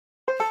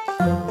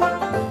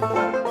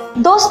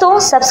दोस्तों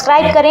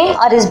सब्सक्राइब करें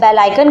और इस बेल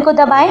आइकन को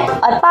दबाएं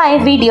और पाएं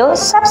वीडियो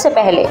सबसे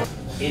पहले।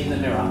 In the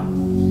mirror.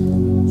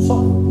 So,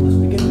 let's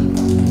begin.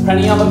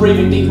 Pranayama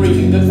breathing, deep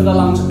breathing, good for the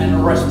lungs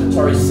and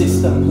respiratory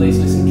system. Please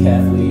listen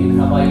carefully.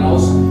 Inhale by your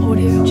nose,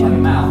 exhale by your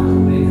mouth.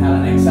 Inhale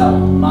and exhale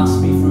must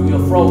be through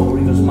your throat.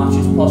 Breathe as much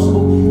as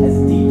possible, as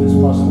deep as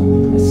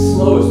possible, as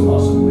slow as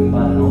possible. In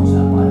by the nose,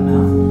 out by the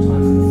mouth.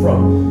 Time through the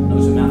throat.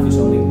 Nose and mouth is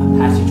only a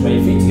passageway.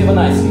 Feet together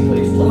nicely,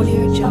 please.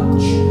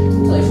 Touch.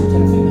 Place your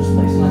 10 fingers,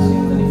 place nicely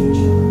underneath your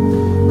chin.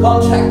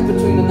 Contact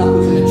between the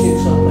knuckles and the chin,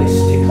 so place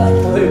stick like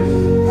glue.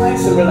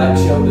 Nice and relax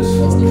shoulders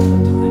for a couple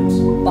of times.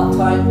 Butt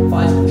tight,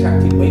 thighs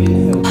contracted, weight in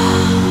the heels.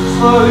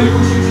 Slowly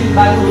push your chin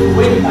back with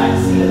weight back,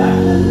 see back,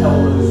 and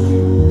elbows to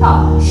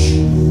touch.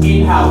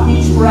 Inhale,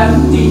 each breath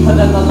deeper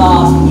than the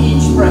last.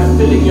 Each breath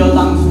filling your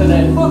lungs to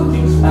their full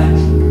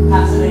expansion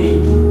capacity.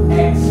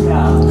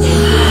 Exhale,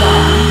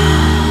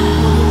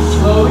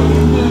 slowly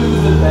you do,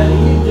 the better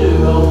you do.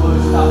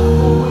 Elbows up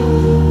forward,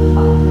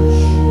 touch.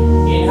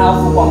 Inhale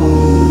for 1,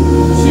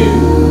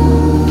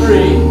 2,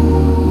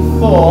 3,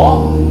 4,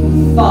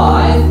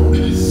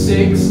 5,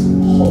 6,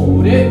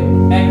 hold it.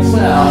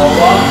 Exhale,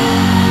 1,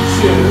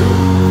 2,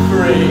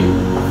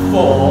 3,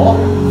 4,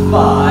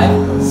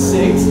 5,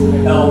 6,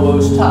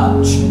 elbows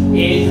touch.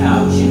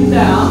 Inhale, chin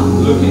down,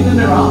 look in the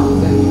mirror,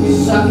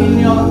 suck in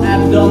your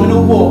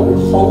abdominal wall,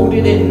 hold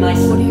it in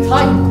nice and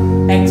tight.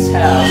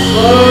 Exhale,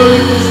 slowly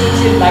push the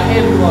chin back,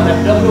 everyone,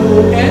 abdominal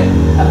wall in,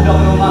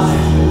 abdominal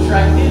muscles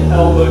contracted,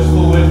 elbows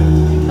forward,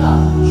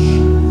 touch.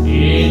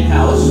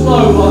 Inhale, a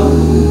slow one,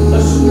 a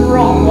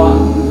strong one.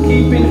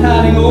 Keep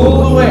inhaling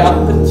all the way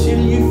up until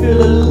you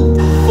feel a little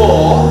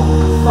 4,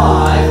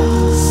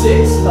 5,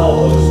 6,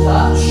 elbows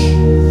touch.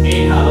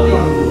 Inhale, another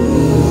one.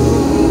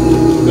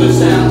 Good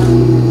sound.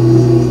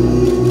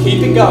 Keep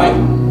it going.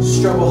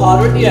 Struggle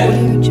harder at the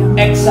end.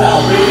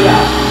 Exhale, breathe it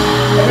out.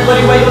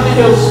 Everybody weight on the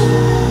heels.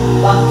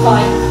 Butt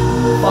tight,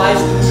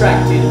 thighs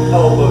contracted,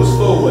 elbows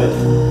forward.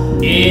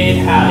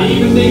 Inhale,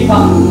 even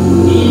deeper,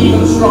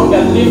 even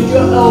stronger. Lift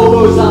your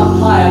elbows up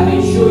higher.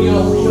 Make sure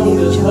your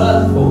shoulders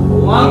hurt for the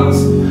lungs.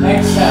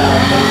 Exhale,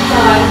 hold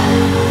tight.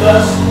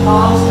 First,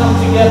 arms come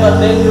together,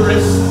 then the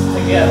wrists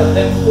together,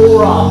 then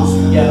forearms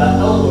together,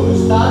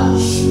 elbows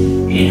touch.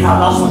 Inhale,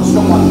 last one,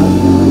 strong one.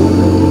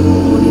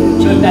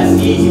 Good, that's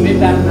the easy bit.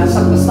 Now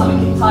suck the stomach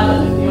in tighter,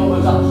 lift the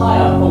elbows up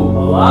higher, pull the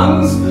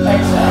lungs.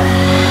 Exhale.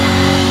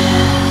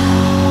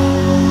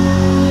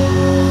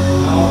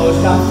 Elbows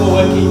come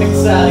forward, keep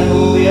exhaling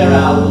all the air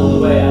out, all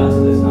the way out,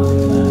 so there's nothing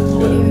there.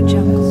 Good.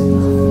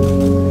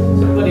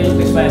 So everybody look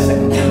this way a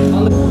second.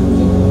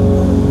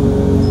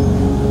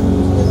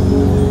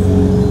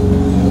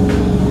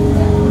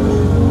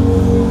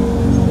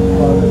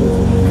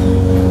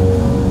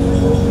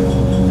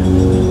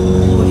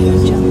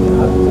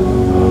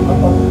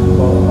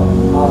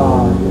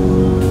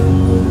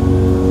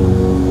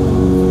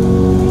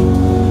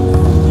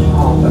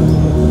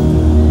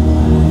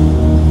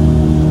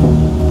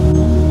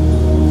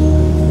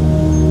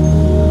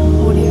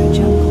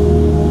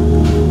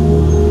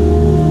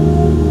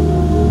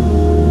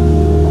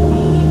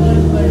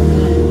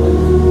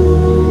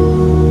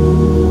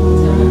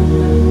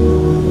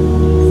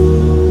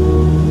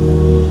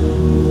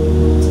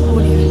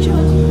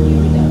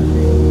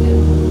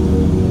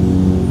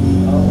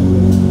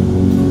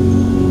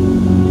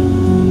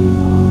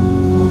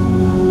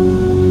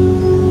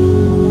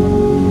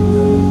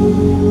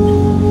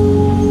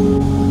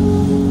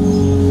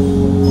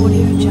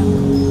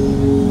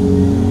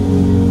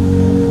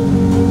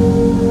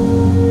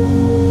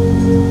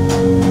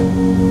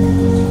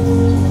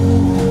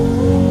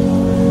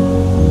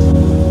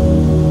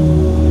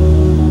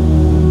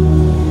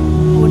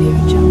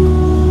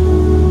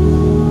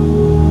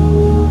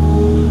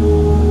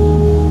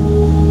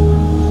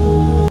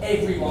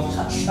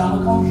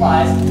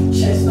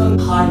 Chest on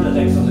high, the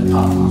legs on the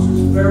calf muscles.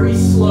 Very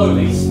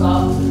slowly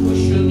start to push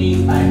your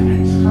knees back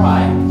and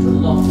try to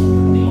lock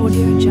your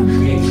knees.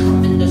 Create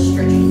tremendous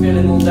stretching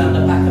feeling all down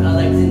the back of the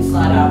legs,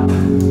 inside out.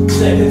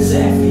 Second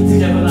set, feet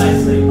together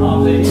nicely.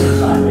 Arms in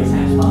sideways,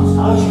 hands palms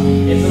touch.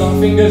 Interlock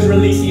fingers,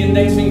 release the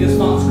index fingers,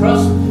 palms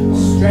cross.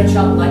 Stretch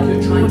up like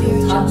you're trying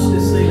to touch the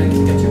ceiling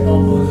to get your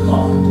elbows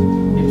locked.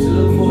 Hips a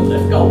little forward,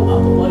 let's go.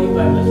 Upper body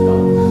back, let's go.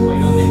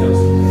 Weight on the heels.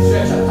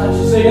 Stretch up, touch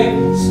the ceiling.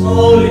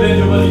 Slowly bend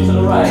your body to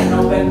the right.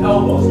 No bend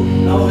elbows.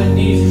 No bend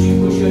knees as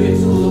you push your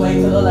hips all the way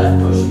to the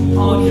left. Push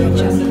on your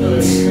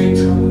flexibility. Create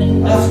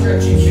tremendous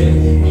stretching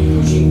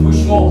feeling. Keep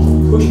pushing more.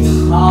 Push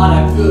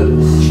harder. Good.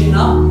 Chin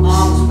up,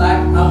 arms back,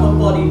 upper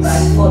body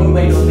back. Body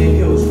weight on the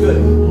heels. Good.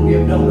 Pull the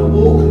abdominal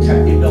wall.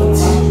 Contract the abdominal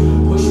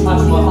muscles. Push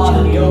much more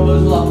harder. The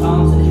elbows locked.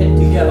 Arms and head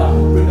together.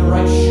 Bring the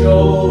right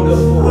shoulder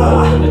forward.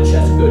 Open the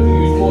chest. Good.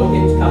 Use more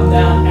hips. Come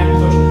down and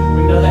push.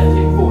 Bring the left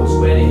hip forward.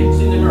 Square the hips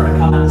in the mirror.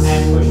 Come and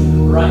push.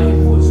 Right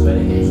hip forward. Square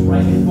the hips.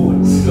 Right hip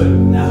forward. Good.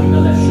 Now bring the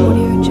left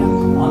shoulder.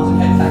 Arms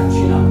and head back.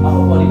 Chin up.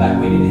 Upper body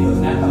back. Weight in the heels.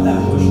 Now come down.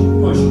 Push.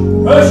 Push.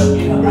 Push.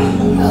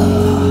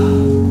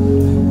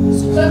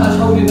 So much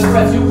holding the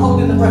breath. You're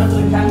holding the breath to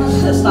the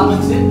canvas. The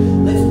stomach's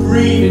in. Let's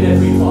breathe in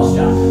every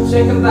posture.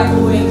 your back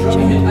away and drop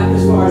your head back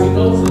as far as your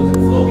nose looks at the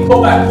floor.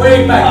 Go back,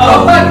 way back,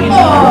 go back.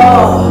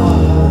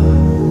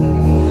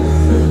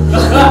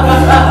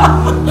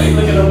 Like,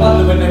 look at the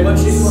wonder when they watch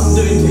you what I'm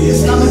doing to your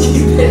stomach.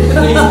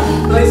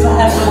 Place the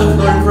hands on the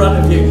floor in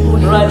front of you.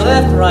 Right,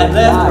 left, right,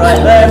 left,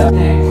 right, left.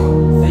 Neck,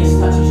 face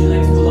touches your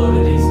legs below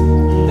the knees.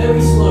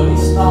 Very slowly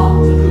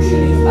start to push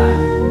your knees back.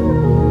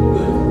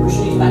 Good. Push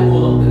your knees back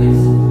all up the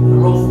knees.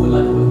 Roll forward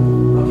like a whip.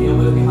 Rocky your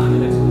weight behind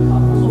your legs with the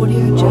calf.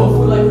 Roll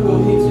forward like a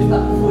whip. Hips lift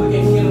up before you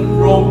get here and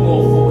roll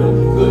more forward.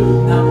 Good.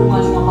 Now pull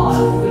much more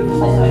harder. Good.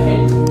 Place the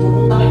head.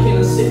 Stomach in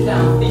and sit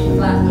down. Feet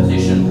flat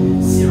position.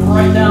 Sit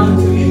right down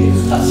until your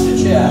hips touch the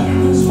chair.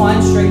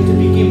 Spine straight to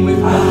begin with.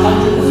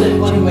 100%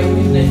 body weight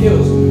in the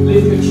heels.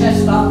 Lift your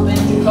chest up.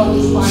 Bend your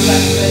total spine back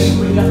to bend.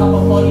 Bring your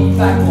upper body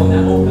back more.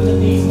 Now open the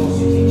knees more.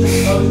 So you teach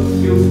your toes.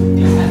 Heels.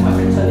 These hands my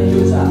friend turn the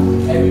heels out.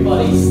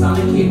 Everybody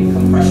stomach in.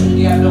 Compression to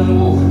the abdominal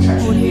wall.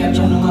 Contraction to the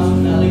abdominal muscles.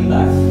 Now lean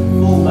back.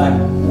 Fall back.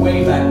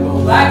 Way back.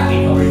 Go back.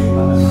 Lean over.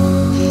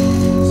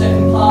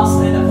 Second pass.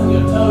 Stand up on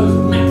your toes.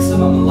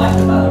 Maximum like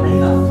a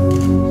ballerina.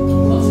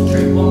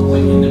 Concentrate one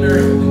point in the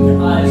mirror. Open your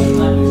eyes. You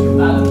might lose your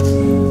balance.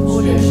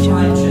 Stretch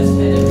spine, chest,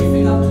 head,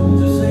 everything up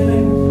towards the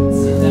ceiling.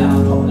 Sit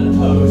down, top of the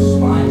toes,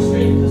 spine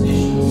straight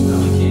position,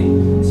 stomach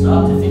in.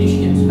 Start to finish,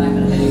 hips back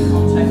and head in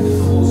contact with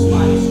the wall,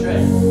 spine is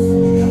straight.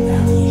 Come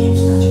down to your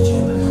hips, touch your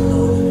chair, but no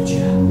lower than the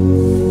chair.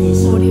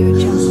 Knees up,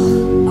 heels up,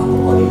 upper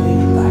body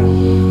leaning back.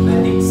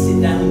 Mandate, sit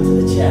down into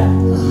the chair.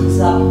 Knees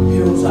up,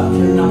 heels up,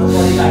 turn upper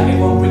body back.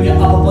 Everyone bring your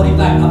upper body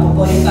back, upper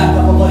body back,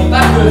 upper body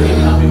back. Good,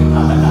 bring it up,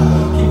 back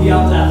up. Keep the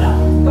arms out now.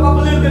 Come up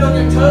a little bit on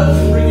your toes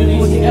and bring your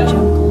knees together.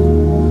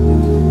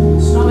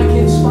 Stomach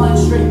in, spine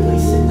straight,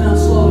 please sit down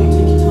slowly,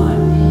 take your time.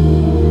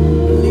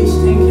 At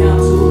least 10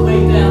 counts all the way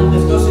down.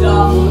 Let's go sit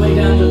up, all the way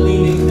down, you're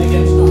leaning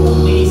against the wall.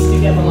 Knees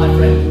together, my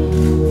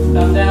friend.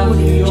 Come down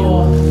to your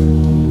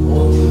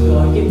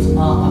hips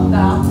are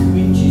about 2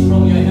 inches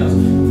from your heels.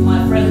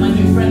 My friend, my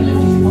new friend,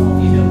 lift your top of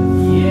your heel.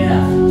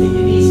 Yeah, take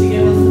your knees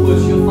together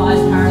forwards, your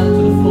thighs parallel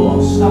to the floor.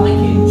 Stomach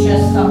in,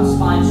 chest up,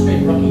 spine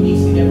straight, rock your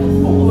knees together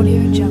and forward.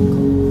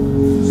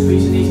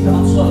 Squeeze your knees, come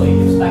on slowly,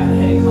 hips back and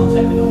head in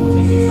contact with the wall,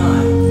 take your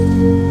time.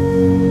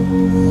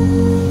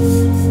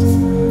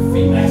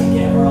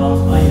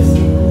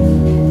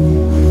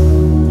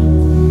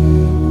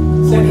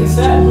 Second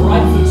set,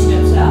 right foot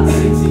steps out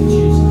 6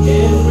 inches.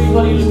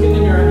 Everybody look in the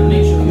mirror and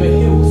make sure your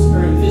heels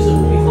are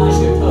invisible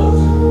behind your toes.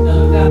 Now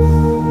look down.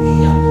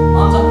 Yeah.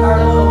 Arms up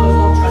parallel, elbows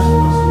long,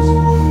 tricep muscles.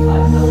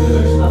 Tight. Now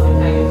there's nothing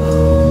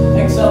hanging.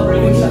 Exhale,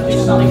 bring up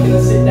your stomach and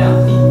sit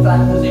down. Feet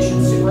flat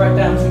position. Sit right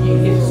down till your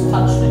hips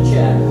touch the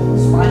chair.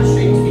 Spine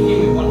straight to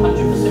begin with.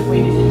 100%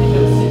 weighted in the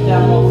heels. Sit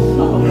down more.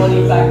 Upper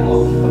body back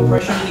more.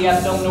 Compression to the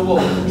abdominal wall.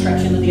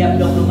 Contraction to the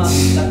abdominal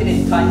muscles. Suck it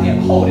in. Tighten it.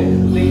 Hold it.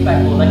 Lean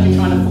back more. Like you're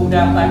trying to fall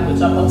down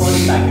backwards. Upper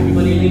body back.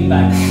 Everybody lean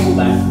back. Fall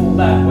back. Fall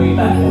back. Way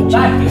back. Fall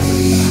back.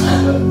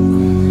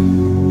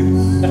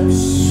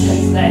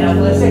 Stand up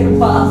for the second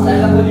part.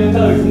 Stand up on your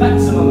toes.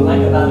 Maximum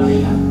like a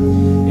ballerina.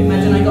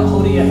 Imagine I got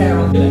hold of your hair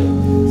on your leg.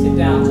 Sit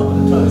down. Top of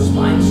the toes.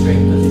 Spine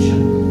straight position.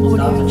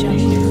 Start to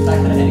finish. Hips back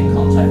and head in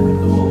contact with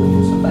the wall.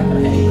 Hips back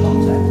and head in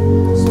contact.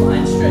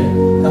 Spine straight.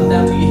 Come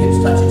down to your hips.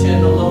 Touch your chair.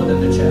 No lower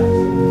than the chair.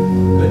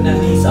 Good. Now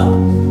knees up.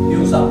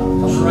 Heels up.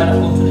 Come right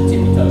up onto the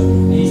tippy toes.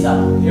 Knees up.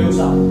 Heels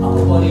up.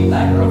 Upper body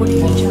back.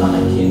 Rocking one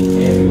stomach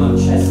in. Everyone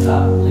chest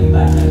up. Lean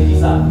back. Now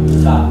knees up.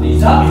 Heels up.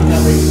 Knees up. You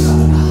can bring it up.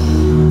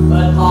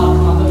 Third part.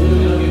 Come up a little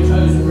bit on your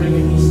toes and bring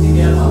your knees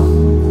together.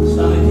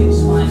 Stomach in.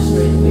 Spine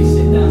straight. Please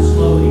sit down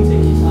slowly.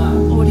 Take your time.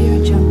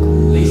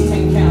 At least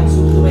 10 counts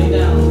all the way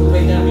down. All the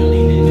way down. You're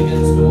leaning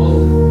against the wall.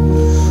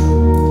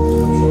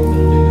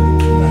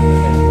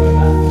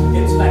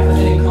 Hips back.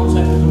 Head in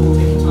contact with the wall.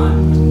 Take your time.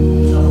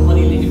 Upper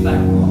body leaning back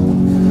more.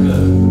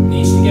 Good.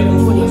 Knees together and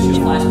forward. Your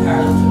thighs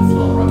parallel to the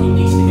floor. Rocking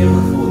knees together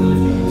and forward and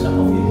lift your hips up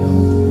off your heel.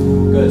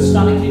 Good.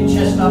 Stomach in,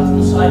 chest up from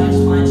the side. Your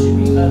spine should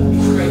be perfectly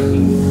straight.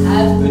 You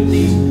have good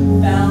knees.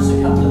 Bounce a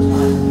couple of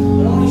times.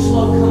 But only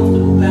slow,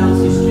 comfortable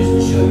bounces just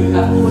to show you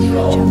have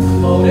control.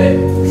 Hold it.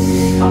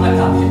 Come back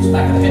up. Hips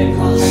back and head in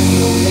contact.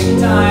 Take your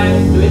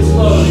time. Do it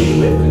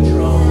slowly with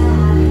control.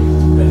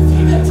 Good.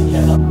 Feet back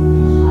together.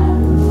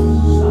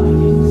 Stomach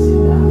in. Sit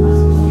down.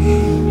 Nice and close.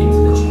 Into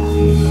the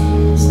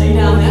chair. Stay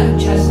down there.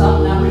 Chest up.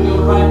 Now bring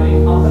your right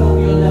leg up and over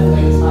your left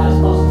leg as high as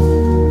possible.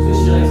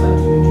 Twist your legs like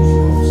 2 inches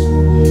across.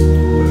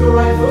 Put your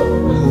right foot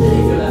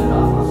underneath your left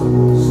calf muscle.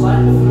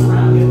 Slide the foot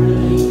around. Get rid of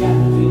any gap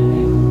between the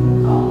ankle and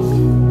the calf.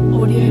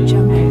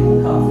 Ankle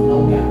and calf. No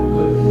gap.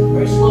 Good.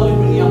 Very slowly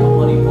bring the upper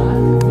body back.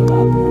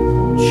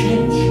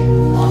 Change.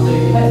 Under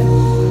your head.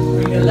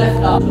 Bring your left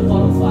arm to the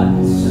bottom side.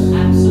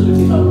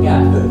 Absolutely no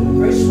gap. Good.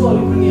 Very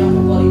slowly bring the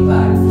upper body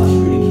back. Flush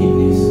through the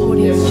kidneys.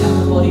 Everyone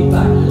upper body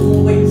back. A little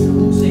more weight.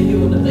 Stay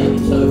here on the baby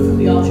toe. From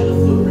the arch of the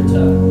foot.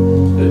 Return.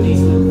 Good.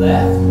 Knees a little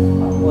left.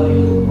 Upper body a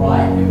little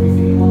right.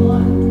 Everything in one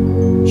line.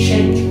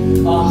 Change.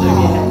 Arm over your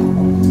head.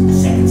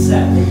 Second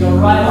set. Take your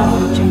right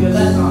arm. Take your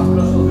left arm.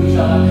 Cross over each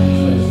other.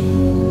 Twist.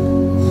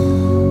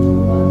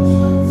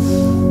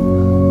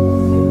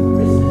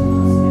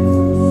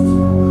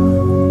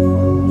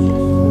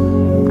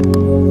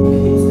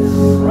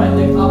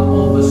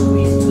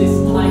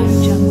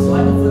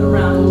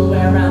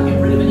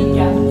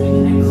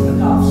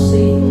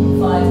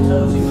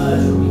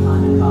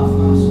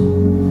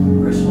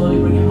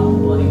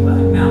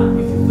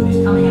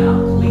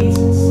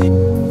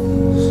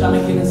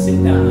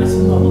 sit down nice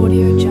and low.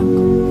 Audio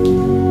Jungle.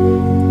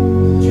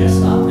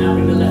 Chest up. Now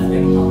bring the left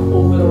leg up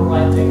over the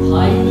right leg.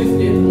 High you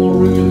lift it, the more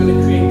room you're going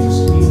to create to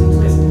squeeze and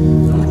twist.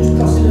 Now just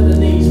cross it at the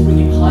knees, bring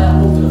it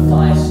higher over the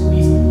thighs,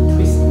 squeeze,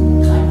 twist,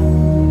 tight.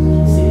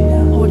 Sit it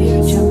down.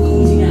 Audio Jungle.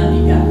 Easing out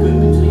the gap, good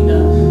between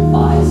the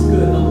thighs,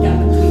 good. No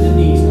gap between the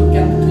knees, no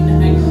gap between the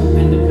ankle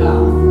and the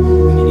calf.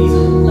 Bring your knees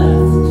to the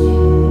left,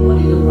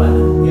 body to the right.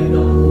 Get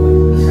down the way.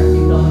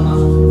 Contracting down the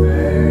muscles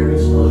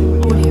very slowly.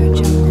 Audio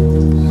Jungle.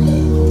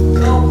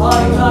 Well,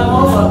 party time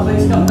over.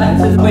 Please come back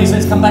to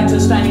let's come back to the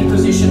standing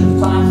position.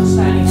 Time for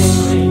standing head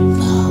to knee.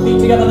 Feet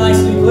together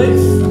nicely,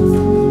 please.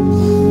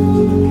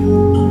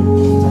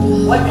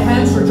 Wipe your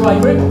hands for a dry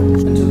grip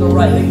until the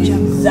right leg is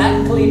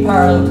exactly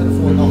parallel to the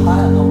floor. No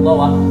higher, no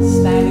lower.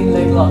 Standing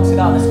leg lock. Sit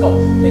down. Let's go.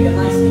 Take a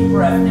nice deep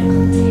breath and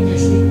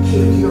continuously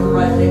kick your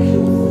right leg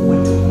heel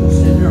forward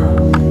towards the mirror.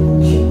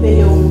 Kick the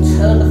heel,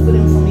 turn the foot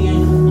in from the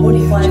ankle.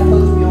 45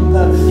 toes beyond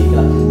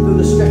perpendicular. Do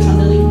the stretch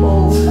underneath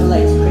both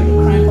legs. Create a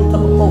crank on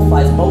top of both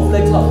thighs. Both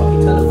legs lock. When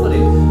you turn the foot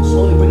in,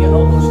 slowly bring your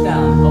elbows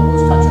down.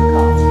 Elbows touch your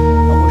calves.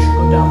 Elbows should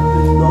go down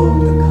below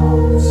the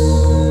calves.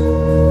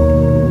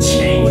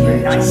 Change.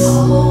 Very nice.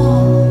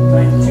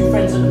 Right, two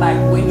friends at the back.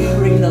 When you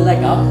bring the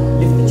leg up,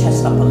 lift the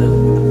chest up a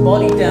little. With the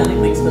body down, it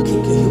makes the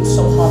kick your heels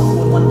so hard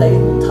forward. One day,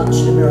 touch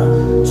the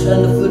mirror.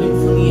 Turn the foot in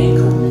from the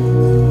ankle.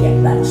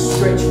 Get that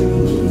stretch with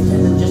your Achilles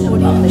tendon just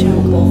above the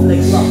heel. Both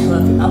legs up.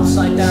 Perfect.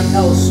 Upside down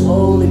L.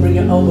 Slowly bring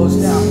your elbows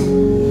down.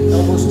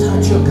 Elbows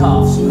touch your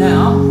calves.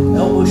 Now,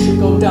 elbows should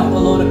go down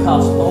below the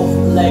calves. Both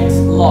legs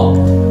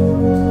locked.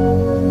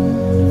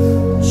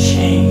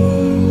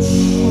 Change.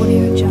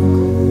 Audio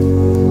Jungle.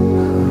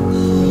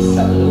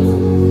 Shut the door for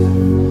me.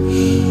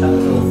 Shut the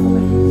door for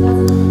me. I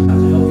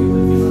can't help you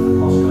with your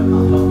posture. I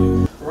can't help you.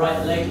 Right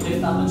leg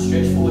lift up and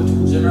stretch forward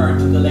towards the mirror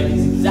until the leg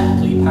is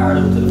exactly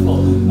parallel to the floor.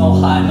 No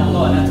higher, no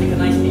lower. Now take a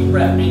nice deep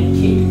breath and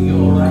kick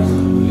your right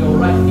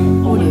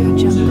hip forward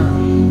towards the mirror.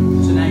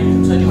 So now you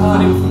can turn your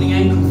foot in from the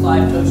ankle,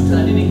 5 toes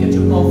turning in, get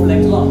your both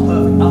legs locked,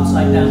 perfect,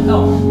 upside down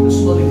L. And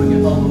slowly bring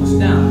your elbows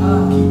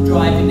down. Keep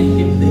driving the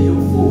hip, the heel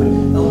forward.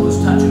 Elbows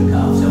touch your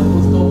calves,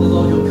 elbows go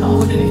below your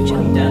calves. Then it's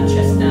body down,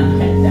 chest down,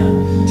 head down,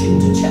 chin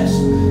to chest.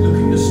 Look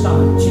at your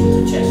stomach, chin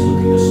to chest, look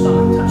at your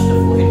stomach. Touch the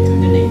forehead to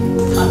the knee,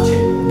 touch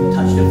it.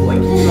 Touch the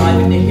forehead, keep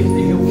driving the hip,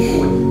 the heel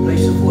forward.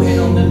 Place the forehead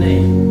on the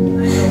knee.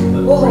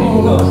 Pretty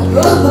good.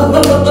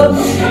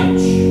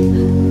 Change.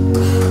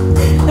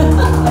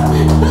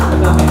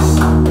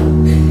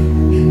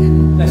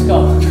 Let's go.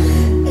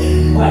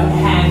 Wipe your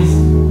hands,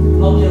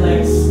 lock your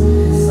legs,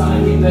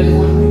 stomach in bed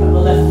forward, pick up the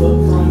left foot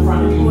from in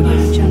front of you,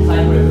 nice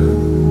tight grip.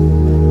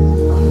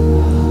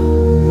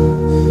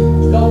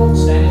 Let's go,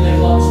 standing leg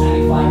lock,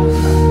 standing fight,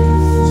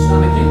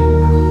 stomach in.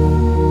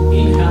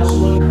 Inhale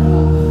slowly,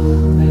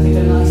 and take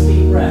a nice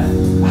deep breath.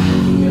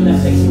 Keep your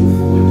left leg heel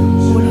forward,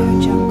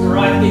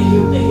 drive the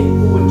hip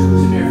forward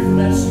towards the mirror, feel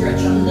that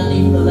stretch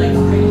underneath the leg,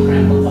 create a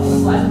cramp on top of the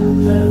thighs,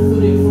 turn the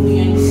foot in from the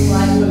ankle,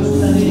 5 toes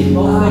turn it in,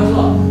 both legs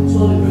locked.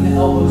 Slowly bring the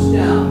elbows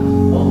down.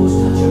 Elbows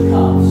touch your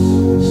calves.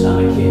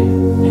 Stomach in.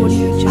 And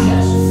chin to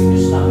chest. Feel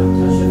your stomach.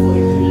 Touch your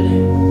forehead to the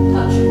knee.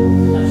 Touch it.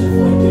 Touch your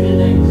forehead to the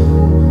knee.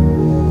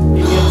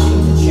 Bring your chin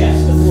to chest.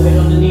 The forehead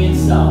on the knee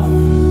itself.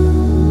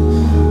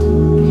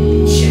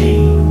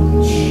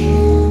 Change.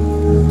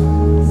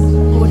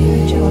 Audio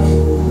Jungle.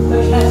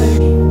 Push hands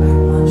and keep back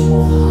much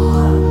more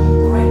harder.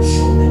 Right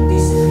shoulder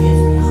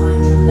disappears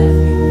behind your left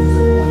hip.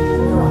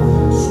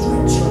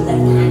 Stretch your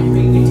left hand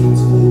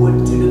fingertips forward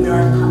to the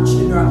mirror. Touch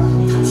the mirror.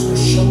 Touch the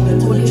shoulder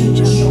to the chin.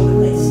 The shoulder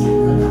blades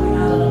coming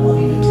out of the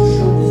body. The two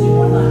shoulders in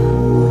one line.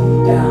 Body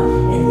down.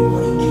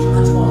 Everybody kick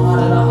much more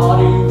harder. The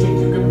harder you kick,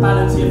 you can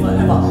balance here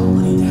forever.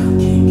 Body down.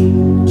 Kick.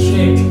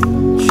 Kick.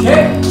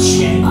 Kick.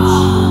 Change.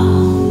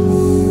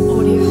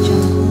 Audio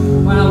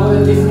Jungle. Wow, what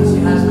a difference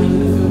it has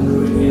making a film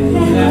crew here. You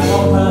can have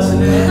one person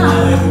in it,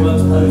 now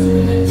everyone's posing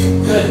in it.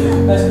 Good.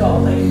 Let's go.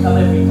 Thank you. Come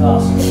every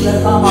class.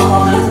 Left arm up,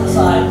 arm out to the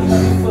side. Pick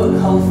up your foot,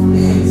 hold from the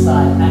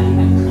inside. And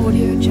your ankle.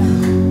 Audio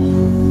Jungle.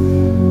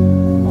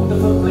 Hold the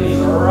foot, please.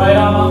 Right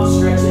arm up,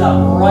 stretch it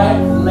up. Right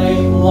leg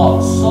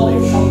locked.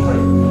 Solid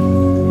concrete.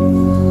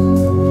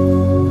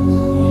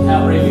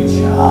 Inhale, really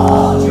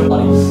charge your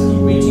body.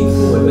 Keep reaching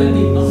forward,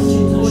 bending, not the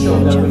chin to the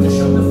shoulder. Bring the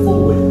shoulder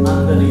forward,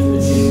 underneath the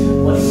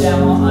chin. Body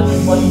down,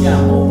 body down,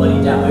 more body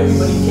down.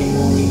 Everybody kick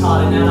more, kick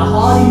harder. Now, the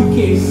harder you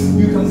kick,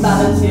 you can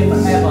balance here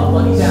forever.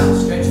 Body down,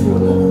 stretch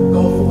forward more,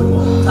 go forward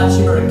more. Touch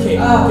your mirror, kick, kick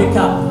up, kick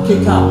up,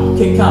 kick up,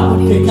 kick up,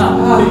 kick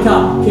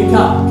up, kick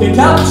up, kick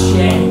up,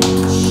 change.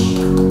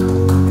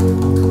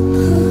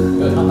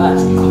 Good, not bad.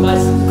 Excuse me,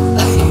 guys.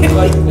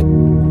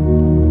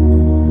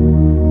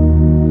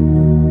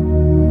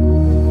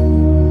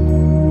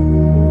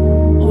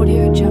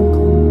 Audio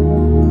Jungle.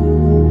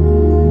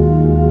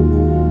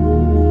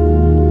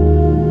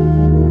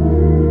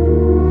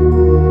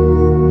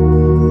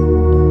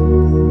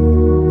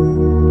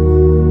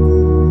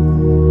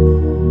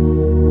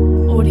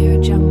 Audio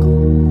Jungle.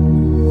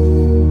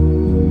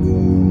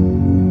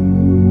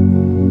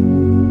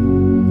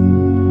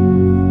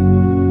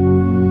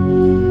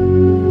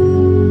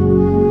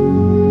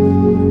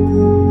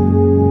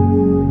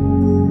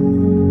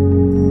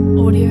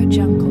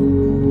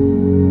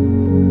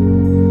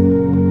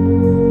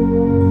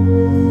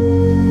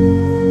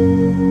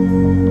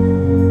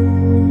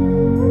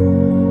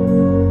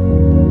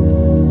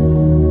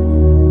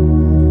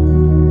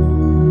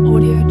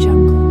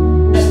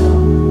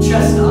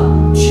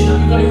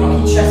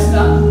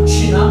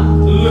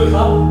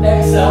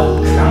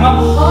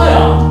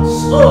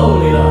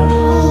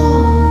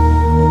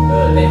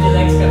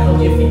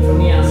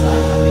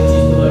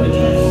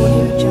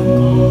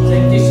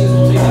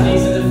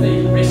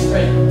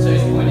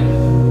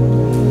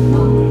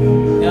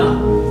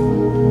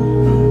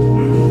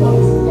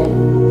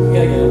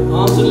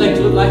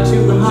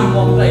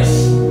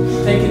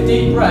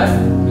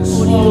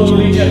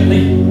 slowly,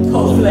 gently.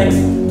 Both legs.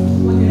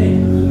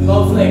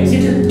 Both legs.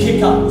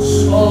 Kick up.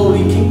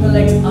 Slowly kick the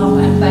legs up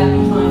and back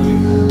behind you.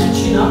 And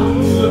chin up.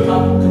 Look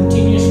up.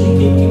 Continuously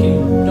keep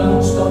kicking.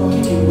 Don't stop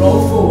kicking.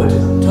 Roll forward.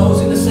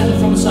 Toes in the center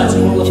from the side.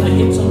 So roll off the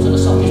hips onto the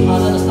softest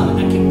part of the stomach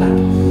and kick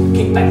back.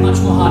 Kick back much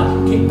more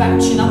harder. Kick back,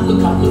 chin up,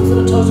 look up. Look for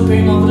the toes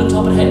appearing over the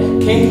top of the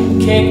head. Kick,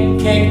 kick,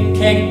 kick,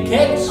 kick,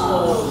 kick.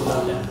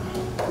 Slowly.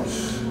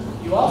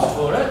 You asked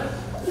for it.